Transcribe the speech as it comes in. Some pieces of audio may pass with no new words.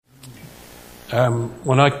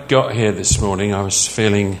When I got here this morning, I was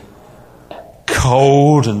feeling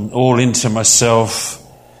cold and all into myself.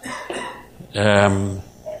 And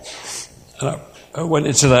I went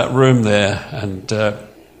into that room there, and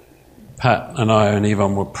Pat and I and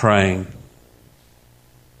Yvonne were praying.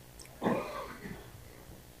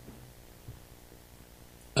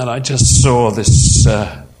 And I just saw this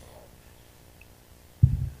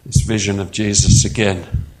vision of Jesus again.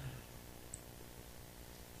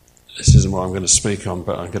 This isn't what I'm going to speak on,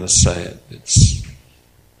 but I'm going to say it.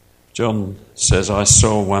 John says, "I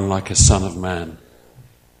saw one like a son of man,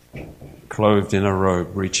 clothed in a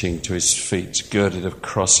robe reaching to his feet, girded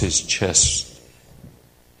across his chest.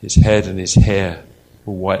 His head and his hair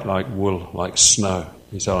were white like wool, like snow.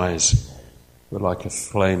 His eyes were like a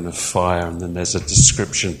flame of fire." And then there's a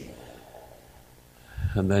description.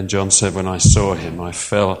 And then John said, "When I saw him, I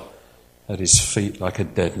fell at his feet like a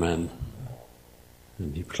dead man.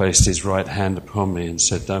 And he placed his right hand upon me and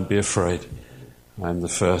said, 'Don't be afraid. I am the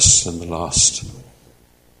first and the last.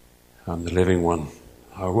 I'm the living one.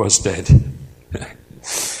 I was dead.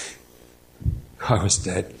 I was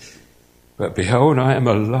dead. But behold, I am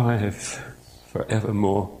alive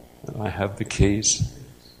forevermore. And I have the keys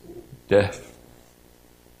of death.'"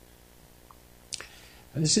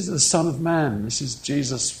 And this is the Son of Man. This is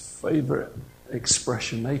Jesus' favourite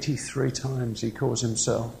expression. 83 times he calls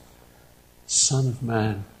himself Son of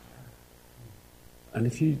Man. And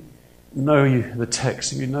if you know the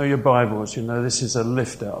text, if you know your Bibles, you know this is a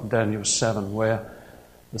lift out of Daniel 7 where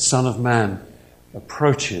the Son of Man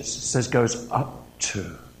approaches, it says goes up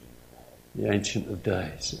to the Ancient of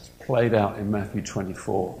Days. It's played out in Matthew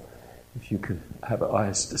 24, if you can have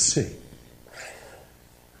eyes to see.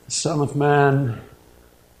 The Son of Man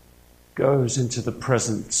goes into the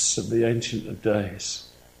presence of the Ancient of Days.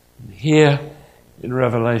 And here in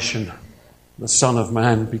Revelation, the Son of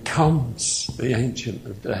Man becomes the Ancient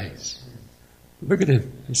of Days. Look at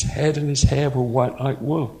him. His head and his hair were white like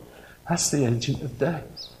wool. That's the Ancient of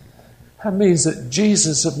Days. That means that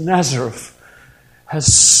Jesus of Nazareth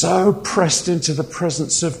has so pressed into the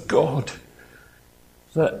presence of God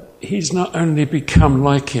that he's not only become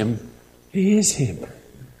like him, he is him.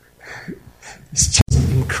 It's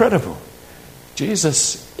just incredible.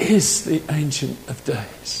 Jesus is the Ancient of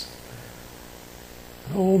Days.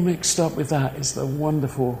 All mixed up with that is the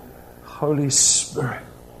wonderful Holy Spirit,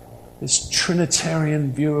 this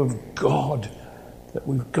Trinitarian view of God that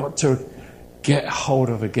we've got to get hold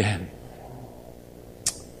of again.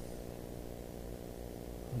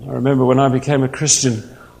 I remember when I became a Christian,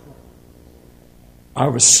 I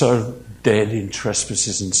was so dead in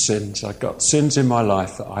trespasses and sins. I got sins in my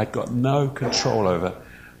life that I'd got no control over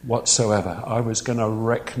whatsoever. I was going to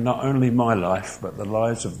wreck not only my life, but the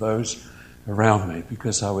lives of those around me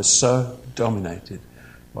because I was so dominated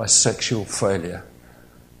by sexual failure.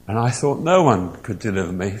 And I thought no one could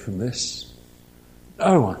deliver me from this.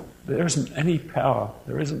 No one. There isn't any power.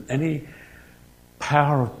 There isn't any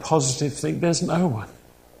power of positive thing. There's no one.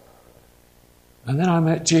 And then I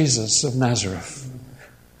met Jesus of Nazareth.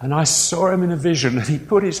 And I saw him in a vision and he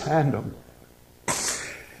put his hand on me.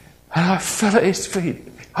 And I fell at his feet.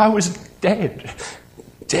 I was dead.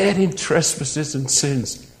 Dead in trespasses and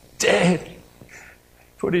sins. Dead. He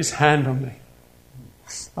put his hand on me.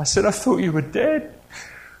 I said, "I thought you were dead.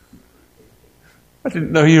 I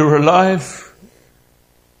didn't know you were alive."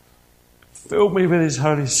 Filled me with his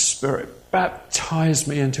Holy Spirit. Baptized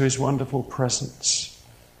me into his wonderful presence.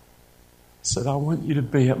 Said, "I want you to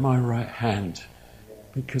be at my right hand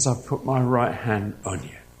because I've put my right hand on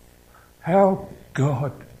you." How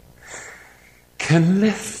God can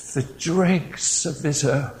lift the dregs of this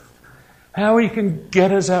earth. How he can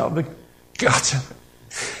get us out of the gutter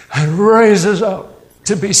and raise us up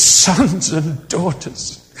to be sons and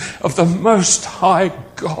daughters of the Most High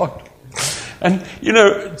God. And,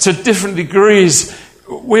 to different degrees,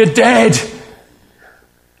 we're dead.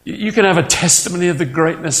 You can have a testimony of the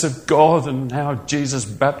greatness of God and how Jesus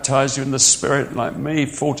baptized you in the Spirit like me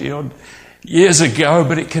 40-odd years ago,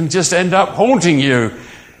 but it can just end up haunting you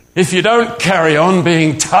if you don't carry on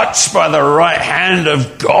being touched by the right hand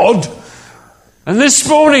of God. And this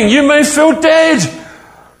morning you may feel dead,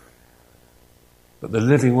 but the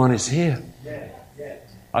living one is here.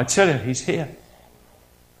 I tell you, he's here.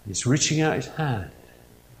 He's reaching out his hand,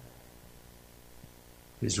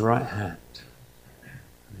 his right hand,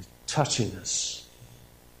 and he's touching us,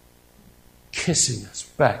 kissing us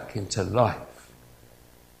back into life,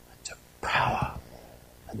 into power,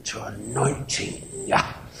 into anointing.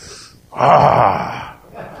 Yeah.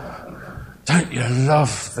 Don't you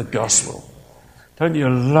love the gospel? Don't you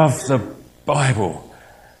love the Bible?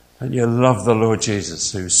 Don't you love the Lord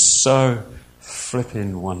Jesus, who's so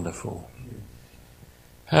Flipping wonderful.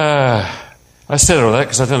 I said all that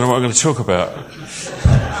because I don't know what I'm going to talk about.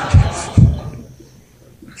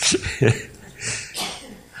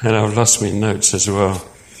 And I've lost my notes as well.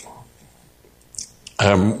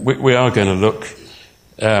 We are going to look.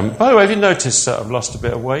 By the way, have you noticed that I've lost a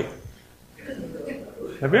bit of weight?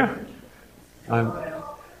 Have you?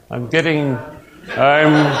 I'm getting. I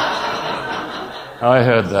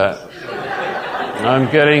heard that.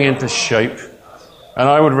 I'm getting into shape, and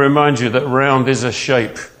I would remind you that round is a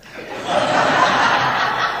shape.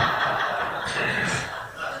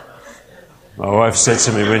 My wife said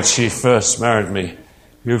to me when she first married me,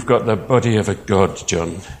 "You've got the body of a god,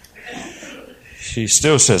 John." She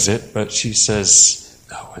still says it, but she says,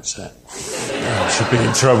 "Oh, what's that? Oh, I should be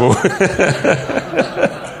in trouble."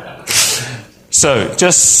 So,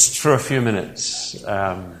 just for a few minutes,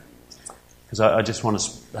 because I just want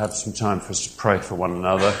to have some time for us to pray for one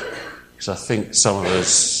another, because I think some of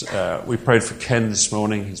us, we prayed for Ken this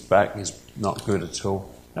morning. His back is not good at all.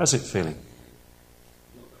 How's it feeling?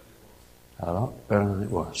 A lot better than it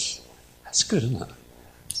was. That's good, isn't it?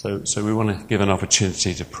 So we want to give an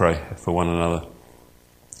opportunity to pray for one another.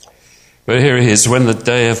 But here it is. When the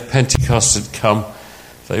day of Pentecost had come,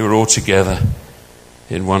 they were all together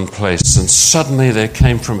in one place, and suddenly there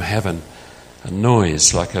came from heaven a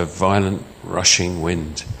noise like a violent rushing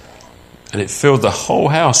wind, and it filled the whole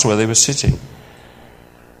house where they were sitting.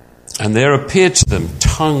 And there appeared to them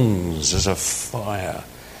tongues as of fire,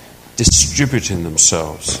 distributing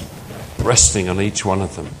themselves, resting on each one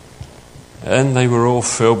of them. And they were all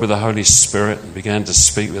filled with the Holy Spirit and began to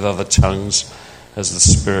speak with other tongues as the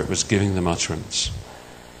Spirit was giving them utterance.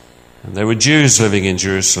 And there were Jews living in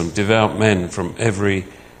Jerusalem, devout men from every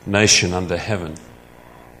nation under heaven.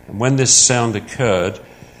 And when this sound occurred,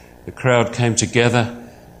 the crowd came together.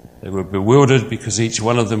 They were bewildered because each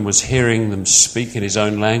one of them was hearing them speak in his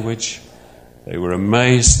own language. They were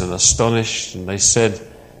amazed and astonished, and they said,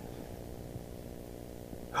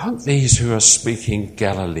 "Aren't these who are speaking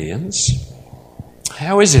Galileans?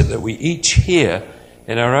 How is it that we each hear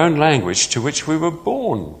in our own language to which we were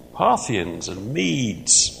born, Parthians and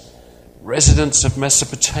Medes, residents of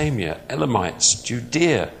Mesopotamia, Elamites,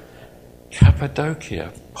 Judea,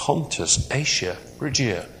 Cappadocia, Pontus, Asia,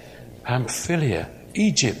 Phrygia, Pamphylia,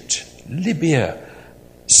 Egypt, Libya,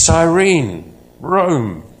 Cyrene,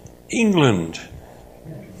 Rome, England,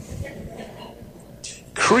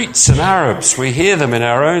 Cretes and Arabs, we hear them in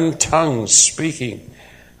our own tongues speaking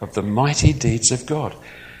of the mighty deeds of God."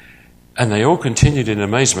 And they all continued in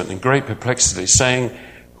amazement and great perplexity, saying,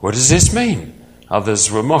 "What does this mean?"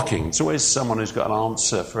 Others were mocking. It's always someone who's got an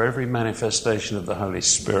answer for every manifestation of the Holy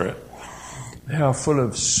Spirit. They are full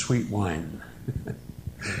of sweet wine.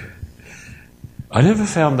 I never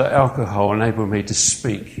found that alcohol enabled me to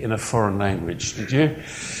speak in a foreign language, did you?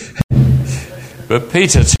 But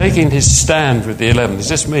Peter, taking his stand with the 11, it's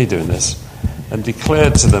just me doing this, and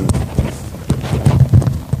declared to them,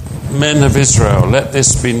 "Men of Israel, let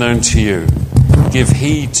this be known to you. Give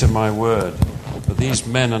heed to my word. For these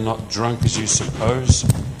men are not drunk as you suppose,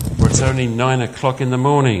 for it's only 9 o'clock in the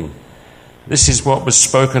morning. This is what was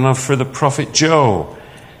spoken of through the prophet Joel.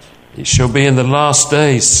 It shall be in the last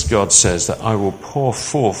days, God says, that I will pour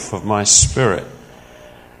forth of my spirit.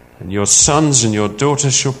 And your sons and your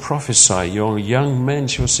daughters shall prophesy. Your young men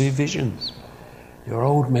shall see visions. Your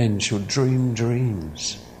old men shall dream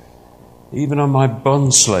dreams. Even on my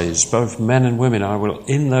bondslaves, both men and women, I will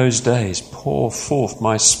in those days pour forth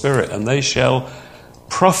my spirit, and they shall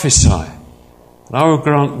prophesy. And I will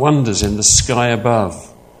grant wonders in the sky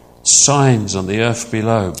above, signs on the earth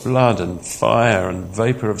below, blood and fire and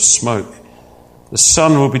vapour of smoke. The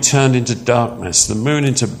sun will be turned into darkness, the moon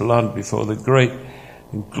into blood before the great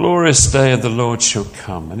and glorious day of the Lord shall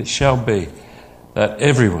come. And it shall be that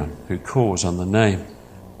everyone who calls on the name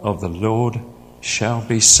of the Lord shall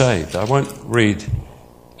be saved." I won't read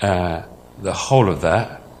the whole of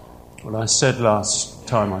that. Well, I said last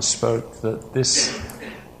time I spoke that this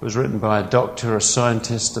was written by a doctor, a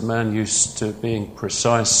scientist, a man used to being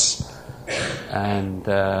precise, and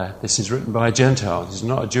this is written by a Gentile. This is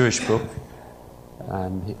not a Jewish book,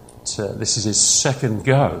 and this is his second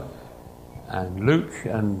go. And Luke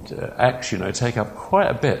and Acts, take up quite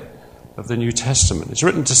a bit of the New Testament. It's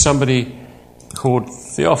written to somebody called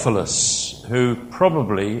Theophilus, who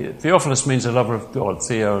probably, Theophilus means a lover of God,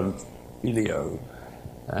 Theo and Phileo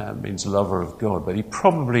means a lover of God, but he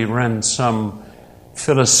probably ran some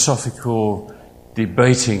philosophical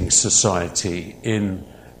debating society in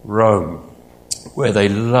Rome where they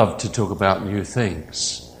loved to talk about new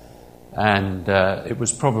things. And it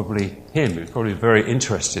was probably him, he was probably very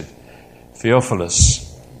interested,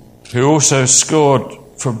 Theophilus. who also scored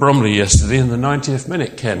for Bromley yesterday in the 90th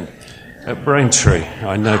minute, Ken, at Braintree,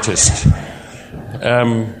 I noticed.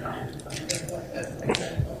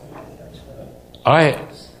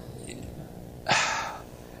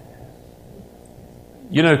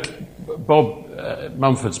 Bob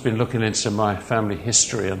Mumford's been looking into my family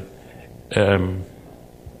history, and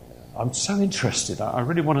I'm so interested. I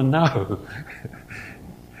really want to know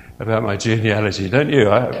about my genealogy, don't you?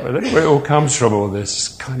 I don't know where it all comes from, all this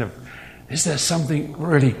kind of, is there something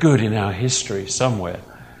really good in our history somewhere?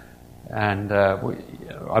 And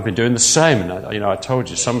I've been doing the same. And I told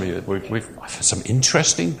you, some of you, we've had some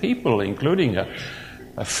interesting people, including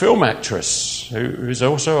a film actress who's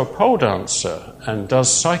also a pole dancer and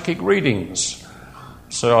does psychic readings.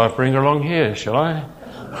 So I bring her along here, shall I?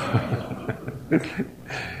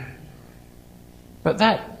 But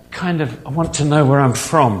that kind of, I want to know where I'm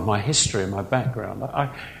from, my history, my background.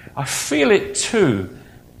 I feel it too,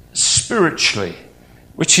 spiritually,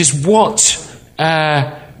 which is what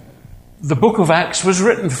the book of Acts was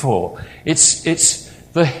written for. It's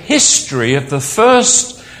the history of the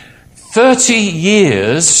first 30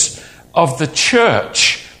 years of the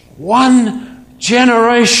church. One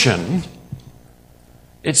generation.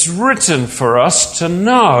 It's written for us to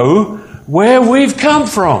know where we've come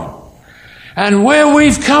from. And where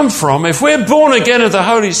we've come from, if we're born again of the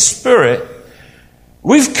Holy Spirit,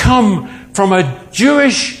 we've come from a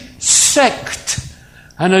Jewish sect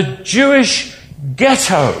and a Jewish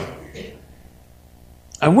ghetto.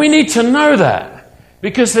 And we need to know that,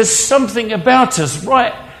 because there's something about us,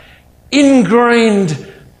 right,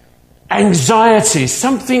 ingrained anxiety,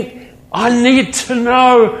 something, I need to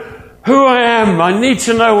know who I am, I need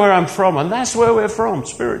to know where I'm from, and that's where we're from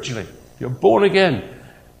spiritually. You're born again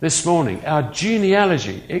this morning. Our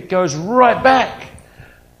genealogy, it goes right back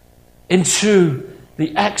into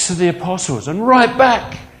the Acts of the Apostles and right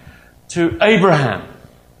back to Abraham.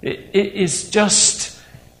 It is just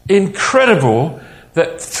incredible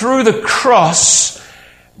that through the cross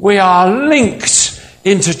we are linked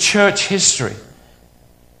into church history.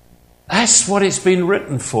 That's what it's been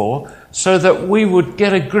written for, so that we would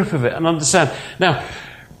get a grip of it and understand. Now,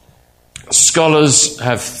 scholars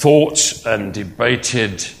have thought and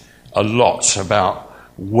debated a lot about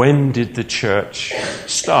when did the church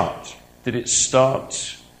start. Did it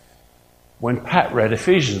start when Pat read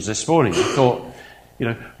Ephesians this morning? He thought,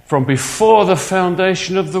 from before the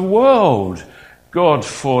foundation of the world, God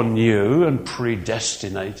foreknew and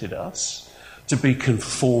predestinated us to be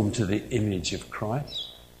conformed to the image of Christ.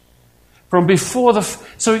 From before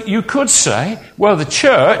so you could say, well, the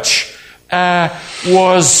church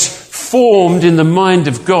was formed in the mind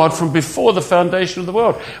of God from before the foundation of the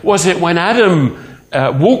world. Was it when Adam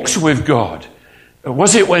walked with God?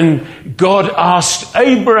 Was it when God asked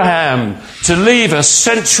Abraham to leave a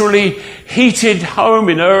centrally heated home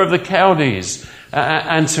in Ur of the Chaldees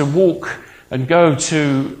and to walk and go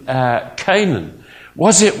to Canaan?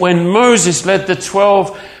 Was it when Moses led the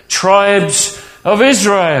 12 tribes of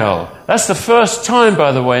Israel? That's the first time,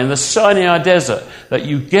 by the way, in the Sinai desert that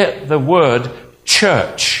you get the word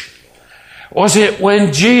church. Was it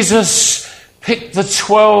when Jesus picked the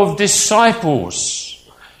 12 disciples,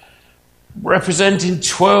 representing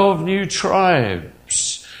 12 new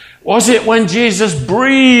tribes? Was it when Jesus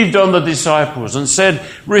breathed on the disciples and said,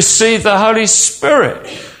 receive the Holy Spirit?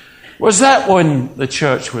 Was that when the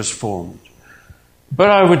church was formed? But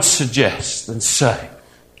I would suggest and say,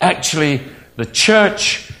 actually, the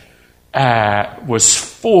church was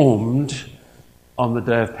formed on the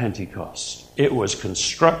day of Pentecost. It was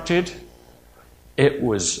constructed, it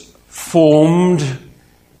was formed,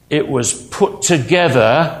 it was put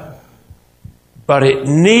together, but it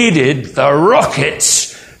needed the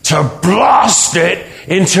rockets to blast it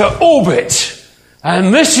into orbit.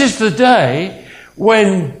 And this is the day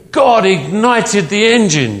when God ignited the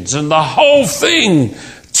engines and the whole thing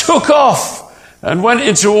took off and went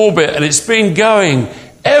into orbit, and it's been going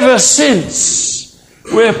ever since.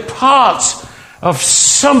 We're part of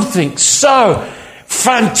something so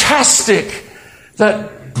fantastic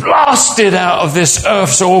that blasted out of this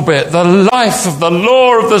earth's orbit. The life of the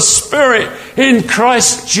law of the Spirit in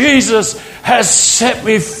Christ Jesus has set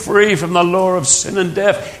me free from the law of sin and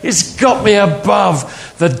death. It's got me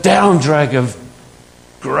above the downdrag of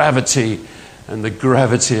gravity and the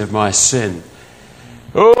gravity of my sin.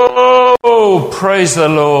 Oh, praise the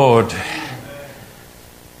Lord.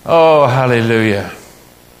 Oh, hallelujah.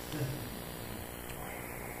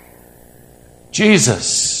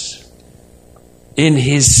 Jesus, in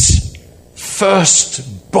his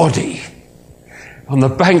first body, on the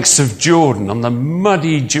banks of Jordan, on the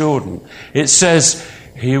muddy Jordan, it says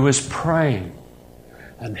he was praying.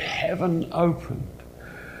 and heaven opened,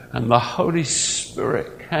 and the Holy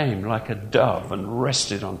Spirit came like a dove and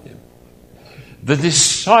rested on him. The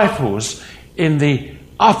disciples in the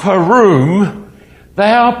upper room,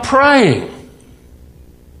 they are praying.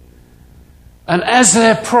 And as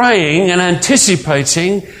they're praying and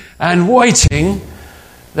anticipating and waiting,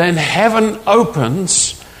 then heaven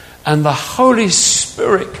opens and the Holy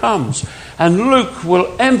Spirit comes. And Luke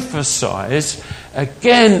will emphasize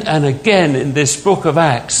again and again in this book of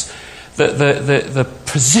Acts the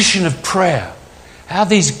position of prayer. How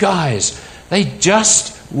these guys, they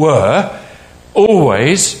just were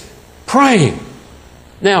always praying.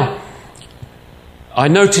 Now, I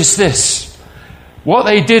noticed this. What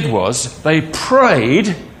they did was they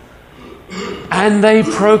prayed and they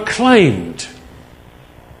proclaimed.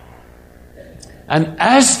 And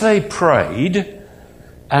as they prayed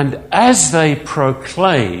and as they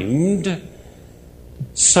proclaimed,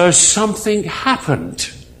 so something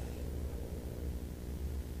happened.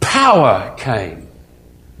 Power came.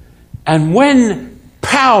 And when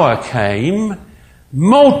power came,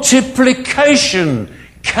 multiplication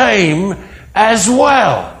came as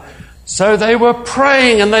well. So they were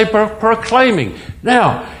praying and they were proclaiming.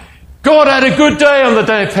 Now, God had a good day on the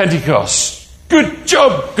day of Pentecost. Good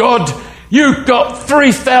job, God. You got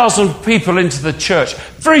 3,000 people into the church.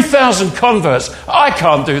 3,000 converts. I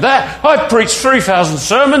can't do that. I've preached 3,000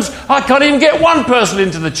 sermons. I can't even get one person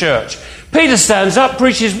into the church. Peter stands up,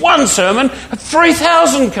 preaches one sermon, and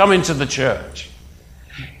 3,000 come into the church.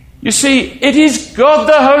 You see, it is God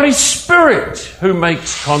the Holy Spirit who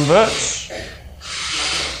makes converts.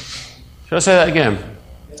 Shall I say that again?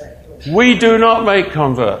 We do not make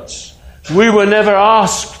converts. We were never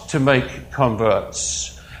asked to make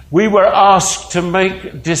converts. We were asked to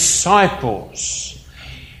make disciples.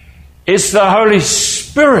 It's the Holy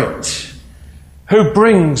Spirit who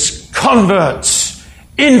brings converts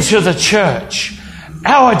into the church.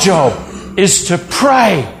 Our job is to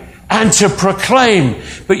pray and to proclaim.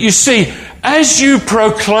 But you see, as you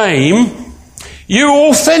proclaim, you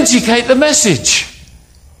authenticate the message.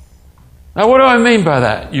 Now, what do I mean by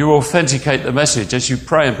that? You authenticate the message as you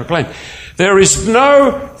pray and proclaim. There is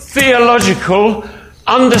no theological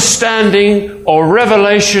understanding or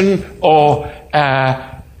revelation or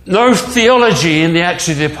no theology in the Acts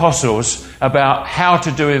of the Apostles about how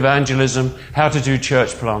to do evangelism, how to do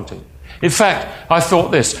church planting. In fact, I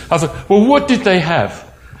thought, well, what did they have?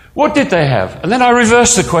 What did they have? And then I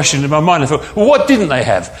reversed the question in my mind. I thought, well, what didn't they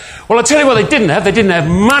have? Well, I'll tell you what they didn't have. They didn't have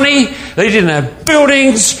money. They didn't have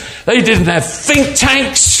buildings. They didn't have think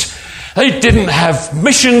tanks. They didn't have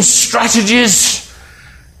mission strategies.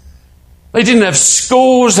 They didn't have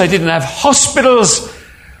schools. They didn't have hospitals.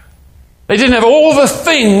 They didn't have all the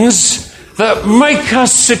things that make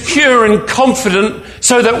us secure and confident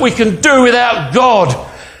so that we can do without God.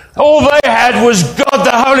 All they had was God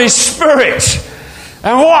the Holy Spirit.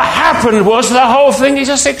 And what happened was the whole thing, it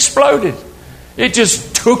just exploded. It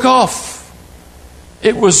just took off.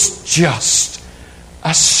 It was just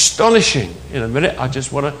astonishing. In a minute, I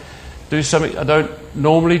just want to do something I don't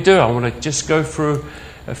normally do. I want to just go through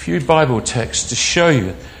a few Bible texts to show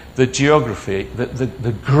you the geography,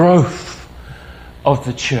 the growth of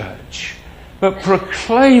the church. But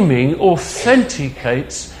proclaiming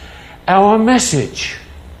authenticates our message.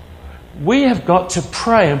 We have got to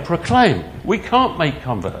pray and proclaim. We can't make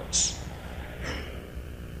converts.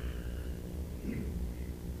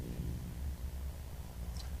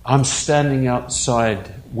 I'm standing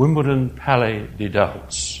outside Wimbledon Palais de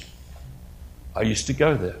Danse. I used to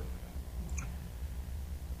go there.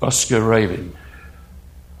 Oscar Rabin,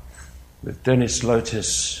 with Dennis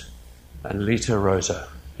Lotis and Lita Rosa.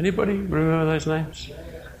 Anybody remember those names?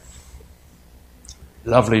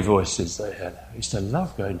 Lovely voices they had. I used to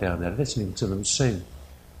love going down there, listening to them sing.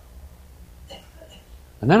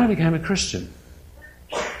 And then I became a Christian.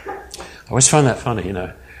 I always find that funny, you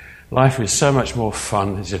know. Life is so much more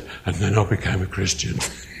fun. And then I became a Christian.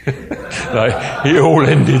 Like, it all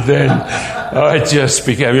ended then. I just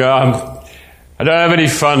became, I don't have any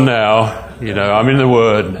fun now. You know, I'm in the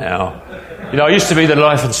Word now. You know, I used to be the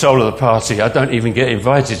life and soul of the party. I don't even get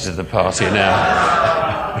invited to the party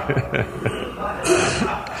now.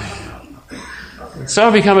 So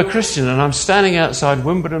I become a Christian, and I'm standing outside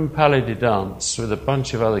Wimbledon Palais de Danse with a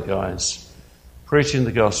bunch of other guys, preaching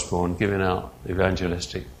the gospel and giving out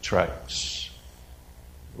evangelistic tracts.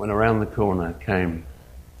 When around the corner came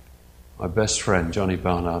my best friend, Johnny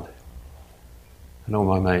Barnard, and all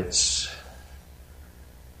my mates.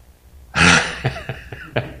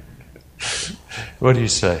 What do you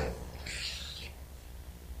say?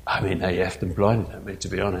 I mean, they effed and blinded at me, to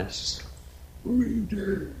be honest.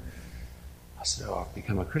 I said, I've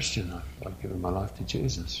become a Christian. I've given my life to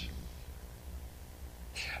Jesus.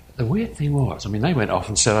 But the weird thing was, they went off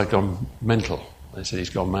and said I'd gone mental. They said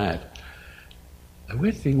he's gone mad. The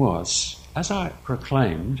weird thing was, as I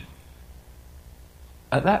proclaimed,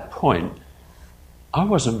 at that point, I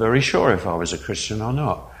wasn't very sure if I was a Christian or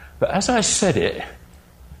not. But as I said it,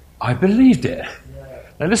 I believed it.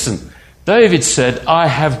 Now listen, David said, I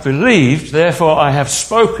have believed, therefore I have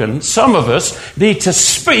spoken. Some of us need to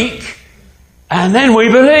speak, and then we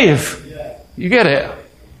believe. You get it?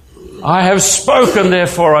 I have spoken,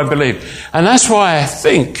 therefore I believe. And that's why I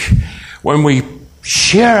think when we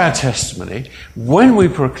share our testimony, when we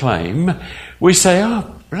proclaim, we say,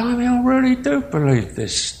 oh, blimey, I really do believe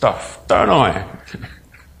this stuff, don't I?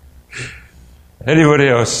 Anybody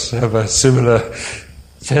else have a similar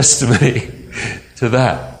testimony to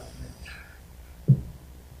that?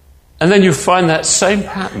 And then you find that same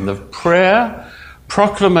pattern of prayer,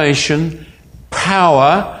 proclamation,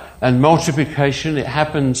 power, and multiplication. It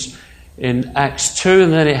happens in Acts 2,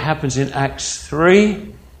 and then it happens in Acts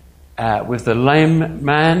 3 with the lame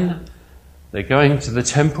man. They're going to the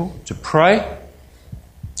temple to pray.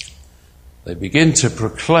 They begin to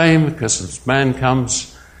proclaim because this man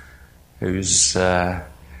comes who's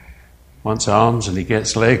wants arms and he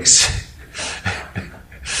gets legs.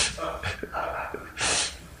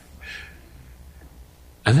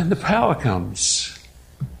 And then the power comes.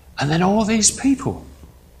 And then all these people,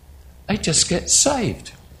 they just get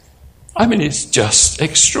saved. It's just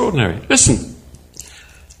extraordinary. Listen,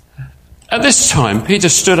 at this time, Peter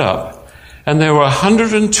stood up and there were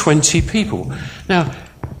 120 people. Now,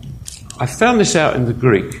 I found this out in the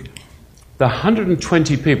Greek. The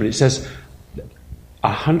 120 people, it says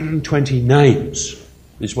 120 names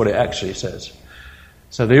is what it actually says.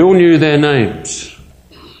 So they all knew their names.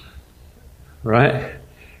 Right?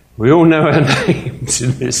 We all know our names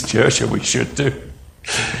in this church, and we should do.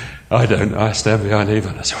 I don't. I stand behind Eva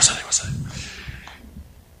and I say, what's that?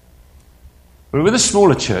 But with a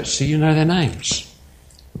smaller church, so you know their names.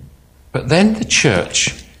 But then the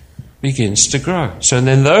church begins to grow. So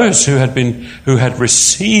then those who had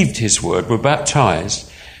received his word were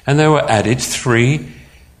baptized, and there were added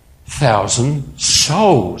 3,000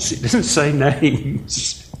 souls. It doesn't say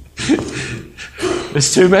names.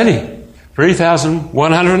 There's too many.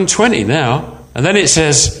 3,120 now. And then it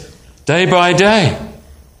says, day by day,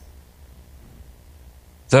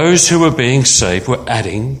 those who were being saved were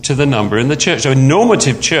adding to the number in the church. So in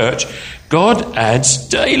normative church, God adds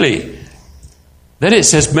daily. Then it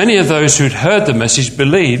says, many of those who'd heard the message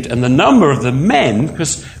believed, and the number of the men,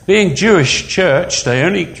 because being Jewish church, they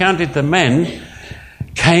only counted the men,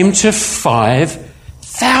 came to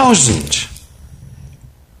 5,000.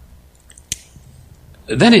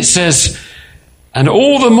 Then it says, and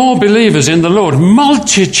all the more believers in the Lord,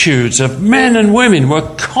 multitudes of men and women were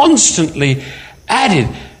constantly added.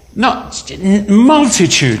 Not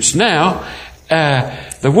multitudes now.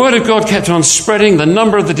 The word of God kept on spreading. The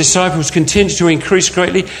number of the disciples continued to increase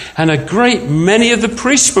greatly, and a great many of the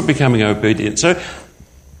priests were becoming obedient. So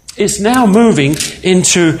it's now moving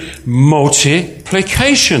into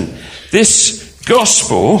multiplication. This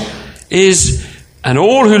gospel is, and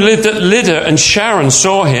all who lived at Lydda and Sharon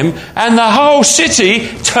saw him, and the whole city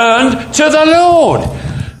turned to the Lord.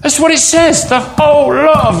 That's what it says, the whole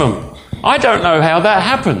lot of them. I don't know how that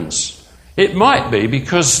happens. It might be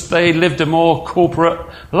because they lived a more corporate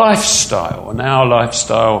lifestyle, and our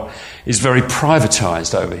lifestyle is very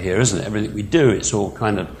privatized over here, isn't it? Everything we do, it's all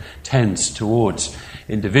kind of tends towards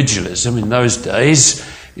individualism. In those days,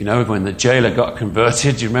 when the jailer got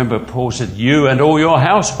converted, you remember Paul said, you and all your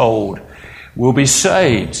household will be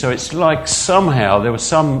saved. So it's like somehow there was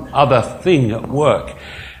some other thing at work.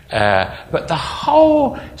 But the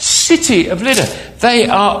whole city of Lydda, they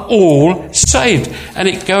are all saved. And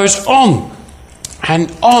it goes on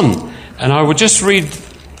and on. And I will just read.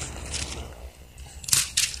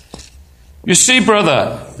 You see,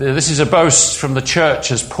 brother, this is a boast from the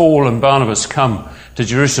church as Paul and Barnabas come to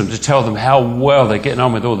Jerusalem to tell them how well they're getting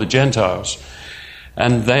on with all the Gentiles.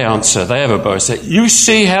 And they answer, they have a boast. You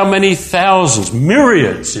see how many thousands,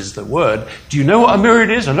 myriads is the word. Do you know what a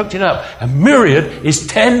myriad is? I looked it up. A myriad is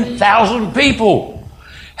 10,000 people.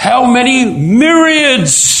 How many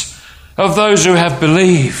myriads of those who have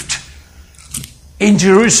believed in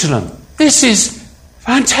Jerusalem? This is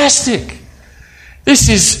fantastic. This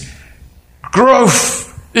is growth.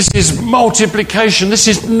 This is multiplication. This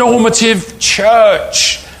is normative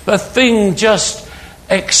church. The thing just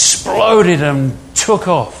exploded and took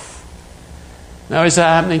off. Now, is that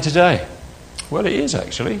happening today? Well, it is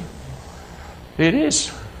actually. It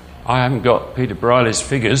is. I haven't got Peter Briley's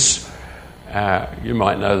figures, You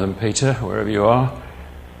might know them, Peter, wherever you are.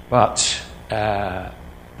 But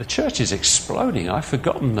the church is exploding. I've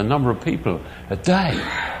forgotten the number of people a day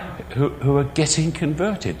who are getting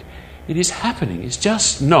converted. It is happening. It's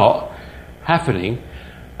just not happening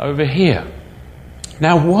over here.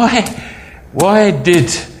 Now, what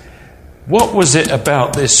was it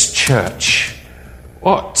about this church?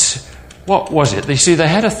 What was it? You see, they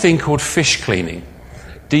had a thing called fish cleaning,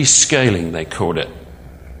 descaling, they called it.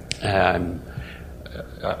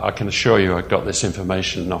 I can assure you I got this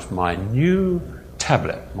information off my new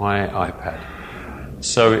tablet, my iPad.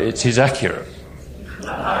 So it is accurate.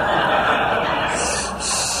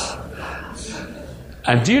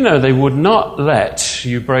 And do you know they would not let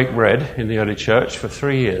you break bread in the early church for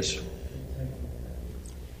 3 years?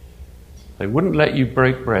 They wouldn't let you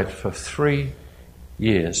break bread for 3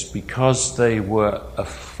 years because they were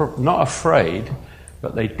not afraid,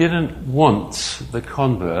 but they didn't want the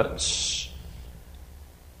converts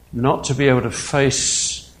not to be able to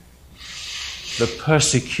face the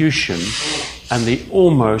persecution and the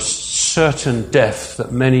almost certain death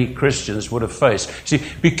that many Christians would have faced. See,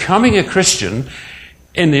 becoming a Christian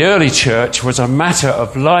in the early church was a matter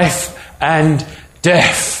of life and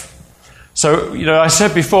death. So, I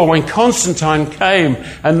said before, when Constantine came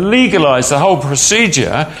and legalized the whole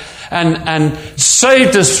procedure and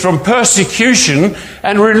saved us from persecution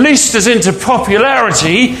and released us into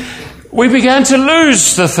popularity, we began to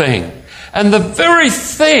lose the thing. And the very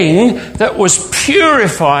thing that was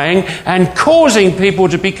purifying and causing people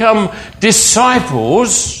to become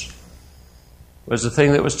disciples was the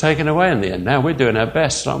thing that was taken away in the end. Now we're doing our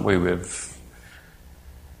best, aren't we, with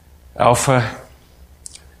Alpha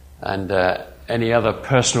and any other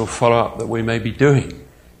personal follow-up that we may be doing.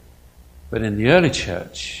 But in the early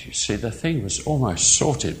church, you see, the thing was almost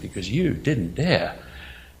sorted because you didn't dare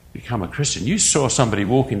become a Christian. You saw somebody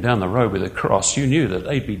walking down the road with a cross, you knew that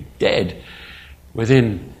they'd be dead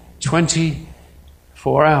within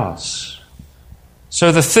 24 hours.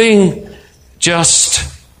 So the thing just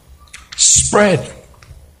spread.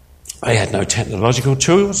 They had no technological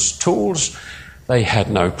tools. They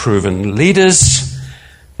had no proven leaders.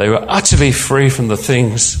 They were utterly free from the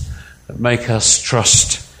things that make us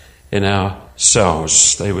trust in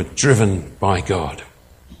ourselves. They were driven by God.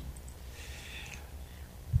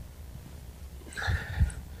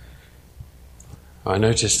 I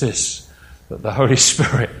noticed this, that the Holy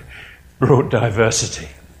Spirit brought diversity.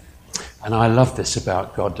 And I love this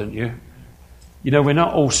about God, don't you? We're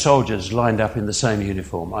not all soldiers lined up in the same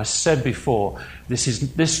uniform. I said before,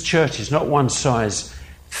 this church is not one size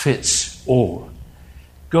fits all.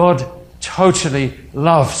 God totally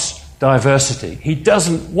loves diversity. He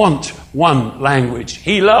doesn't want one language.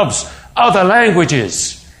 He loves other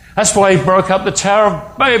languages. That's why he broke up the Tower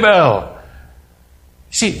of Babel.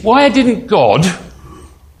 See, why didn't God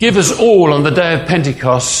give us all on the day of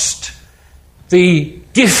Pentecost the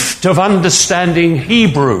gift of understanding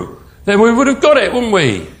Hebrew? Then we would have got it, wouldn't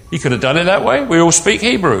we? He could have done it that way. We all speak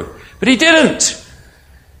Hebrew. But he didn't.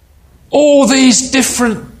 All these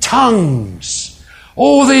different tongues,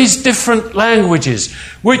 all these different languages,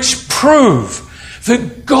 which prove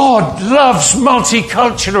that God loves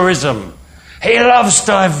multiculturalism. He loves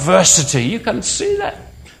diversity. You can see that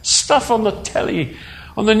stuff on the telly,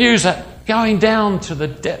 on the news, that going down to the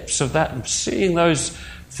depths of that and seeing those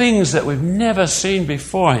things that we've never seen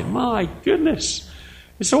before. My goodness.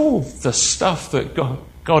 It's all the stuff that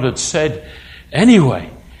God had said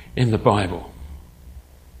anyway in the Bible.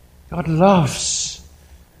 God loves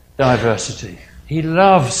diversity. He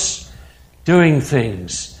loves doing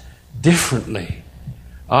things differently.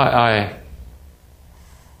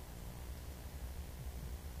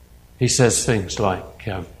 He says things like,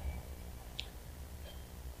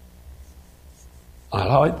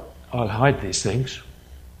 I'll hide these things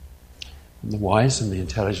from the wise and the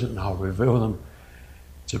intelligent, and I'll reveal them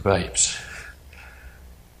to babes.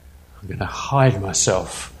 I'm going to hide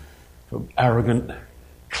myself from arrogant,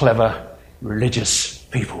 clever, religious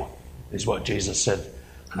people, is what Jesus said.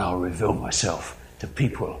 And I'll reveal myself to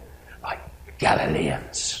people like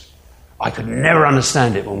Galileans. I could never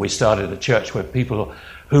understand it when we started a church where people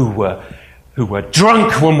who were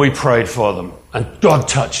drunk when we prayed for them and God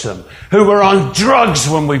touched them, who were on drugs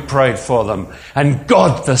when we prayed for them and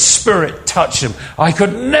God, the Spirit, touched them. I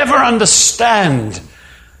could never understand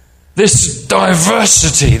this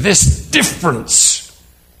diversity, this difference.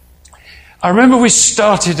 I remember we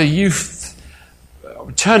started a youth,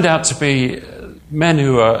 it turned out to be men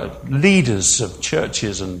who are leaders of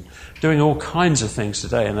churches and doing all kinds of things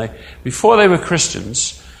today. And before they were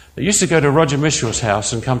Christians, they used to go to Roger Mitchell's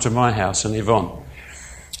house and come to my house and Yvonne.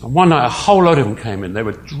 And one night, a whole lot of them came in. They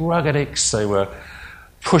were drug addicts. They were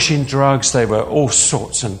pushing drugs. They were all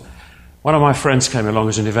sorts. And one of my friends came along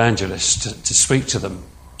as an evangelist to speak to them.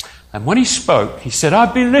 And when he spoke, he said,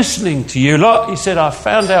 "I've been listening to you lot." He said, "I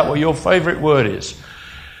found out what your favourite word is."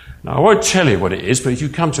 Now, I won't tell you what it is, but if you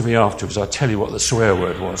come to me afterwards, I'll tell you what the swear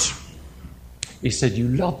word was. He said, "You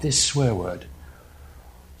love this swear word."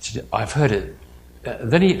 He said, "I've heard it."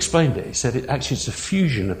 Then he explained it. He said, it's a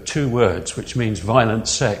fusion of two words, which means violent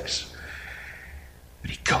sex.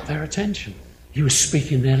 But he got their attention. He was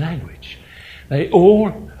speaking their language. They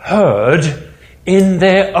all heard in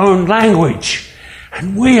their own language.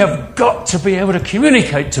 And we have got to be able to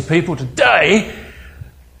communicate to people today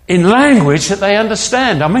in language that they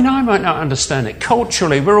understand. I mean, I might not understand it.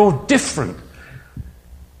 Culturally, we're all different.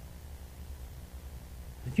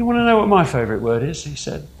 You want to know what my favourite word is? He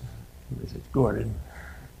said, Gordon.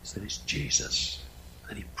 He said, it's Jesus.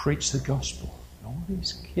 And he preached the gospel. And all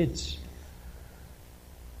these kids,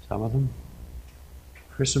 some of them,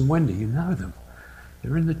 Chris and Wendy, you know them.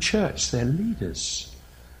 They're in the church. They're leaders.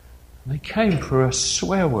 And they came for a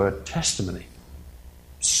swear word testimony,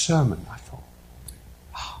 sermon. I thought,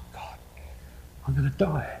 oh God, I'm going to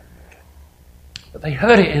die. But they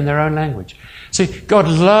heard it in their own language. See, God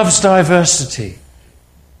loves diversity.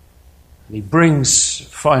 And he brings,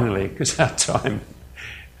 finally, because our time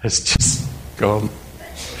has just gone,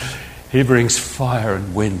 he brings fire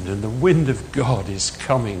and wind. And the wind of God is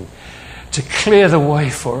coming to clear the way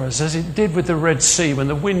for us, as it did with the Red Sea when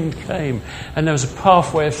the wind came and there was a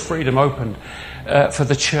pathway of freedom opened for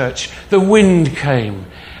the church. The wind came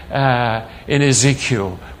in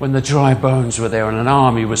Ezekiel when the dry bones were there and an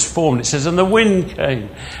army was formed. It says, and the wind came.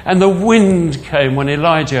 And the wind came when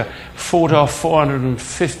Elijah fought off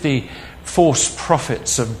 450 false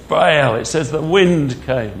prophets of Baal. It says the wind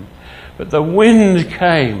came. But the wind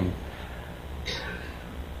came.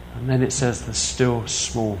 And then it says the still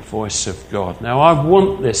small voice of God. Now I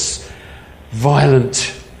want this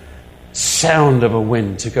violent sound of a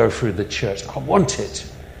wind to go through the church. I want it.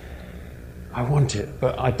 I want it.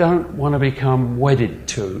 But I don't want to become wedded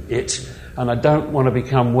to it. And I don't want to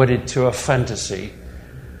become wedded to a fantasy.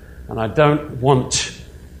 And I don't want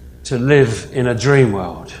to live in a dream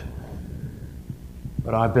world.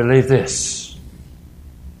 But I believe this.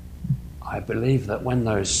 I believe that when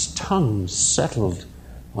those tongues settled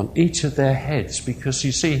on each of their heads, because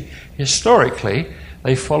you see, historically,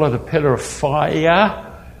 they followed a pillar of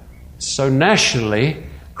fire. So nationally,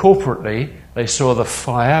 corporately, they saw the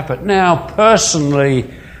fire, but now personally,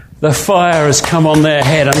 the fire has come on their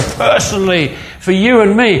head. And personally, for you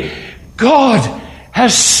and me, God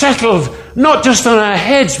has settled not just on our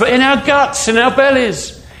heads, but in our guts, in our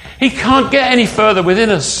bellies. He can't get any further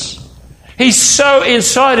within us. He's so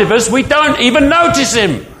inside of us, we don't even notice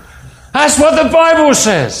him. That's what the Bible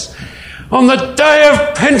says. On the day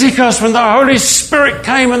of Pentecost, when the Holy Spirit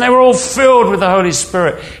came and they were all filled with the Holy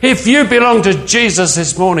Spirit. If you belong to Jesus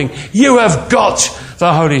this morning, you have got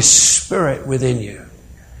the Holy Spirit within you.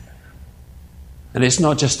 And it's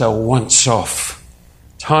not just a once-off.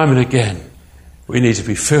 Time and again, we need to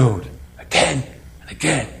be filled again and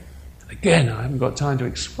again and again. I haven't got time to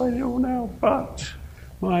explain it all now, but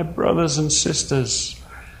my brothers and sisters,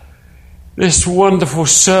 this wonderful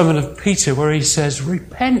sermon of Peter where he says,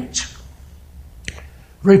 repent.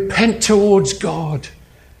 Repent towards God.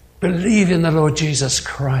 Believe in the Lord Jesus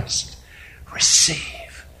Christ.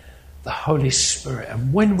 Receive the Holy Spirit.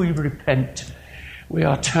 And when we repent, we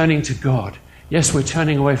are turning to God. Yes, we're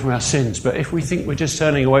turning away from our sins, but if we think we're just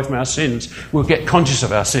turning away from our sins, we'll get conscious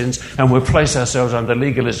of our sins and we'll place ourselves under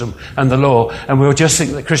legalism and the law, and we'll just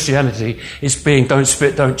think that Christianity is being don't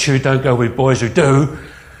spit, don't chew, don't go with boys who do.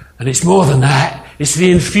 And it's more than that. It's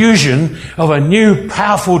the infusion of a new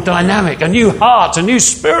powerful dynamic, a new heart, a new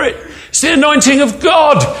spirit. It's the anointing of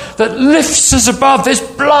God that lifts us above this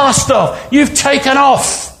blast off. You've taken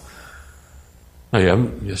off. No, you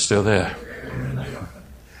haven't. You're still there.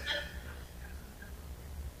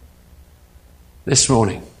 This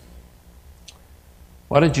morning,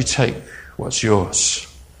 why don't you take what's yours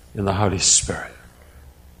in the Holy Spirit?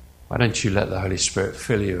 Why don't you let the Holy Spirit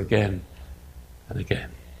fill you again and again?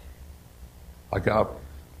 I got up,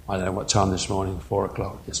 I don't know what time this morning, 4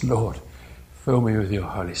 o'clock. It's, Lord, fill me with your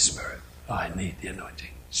Holy Spirit. I need the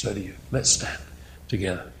anointing. So do you. Let's stand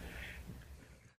together.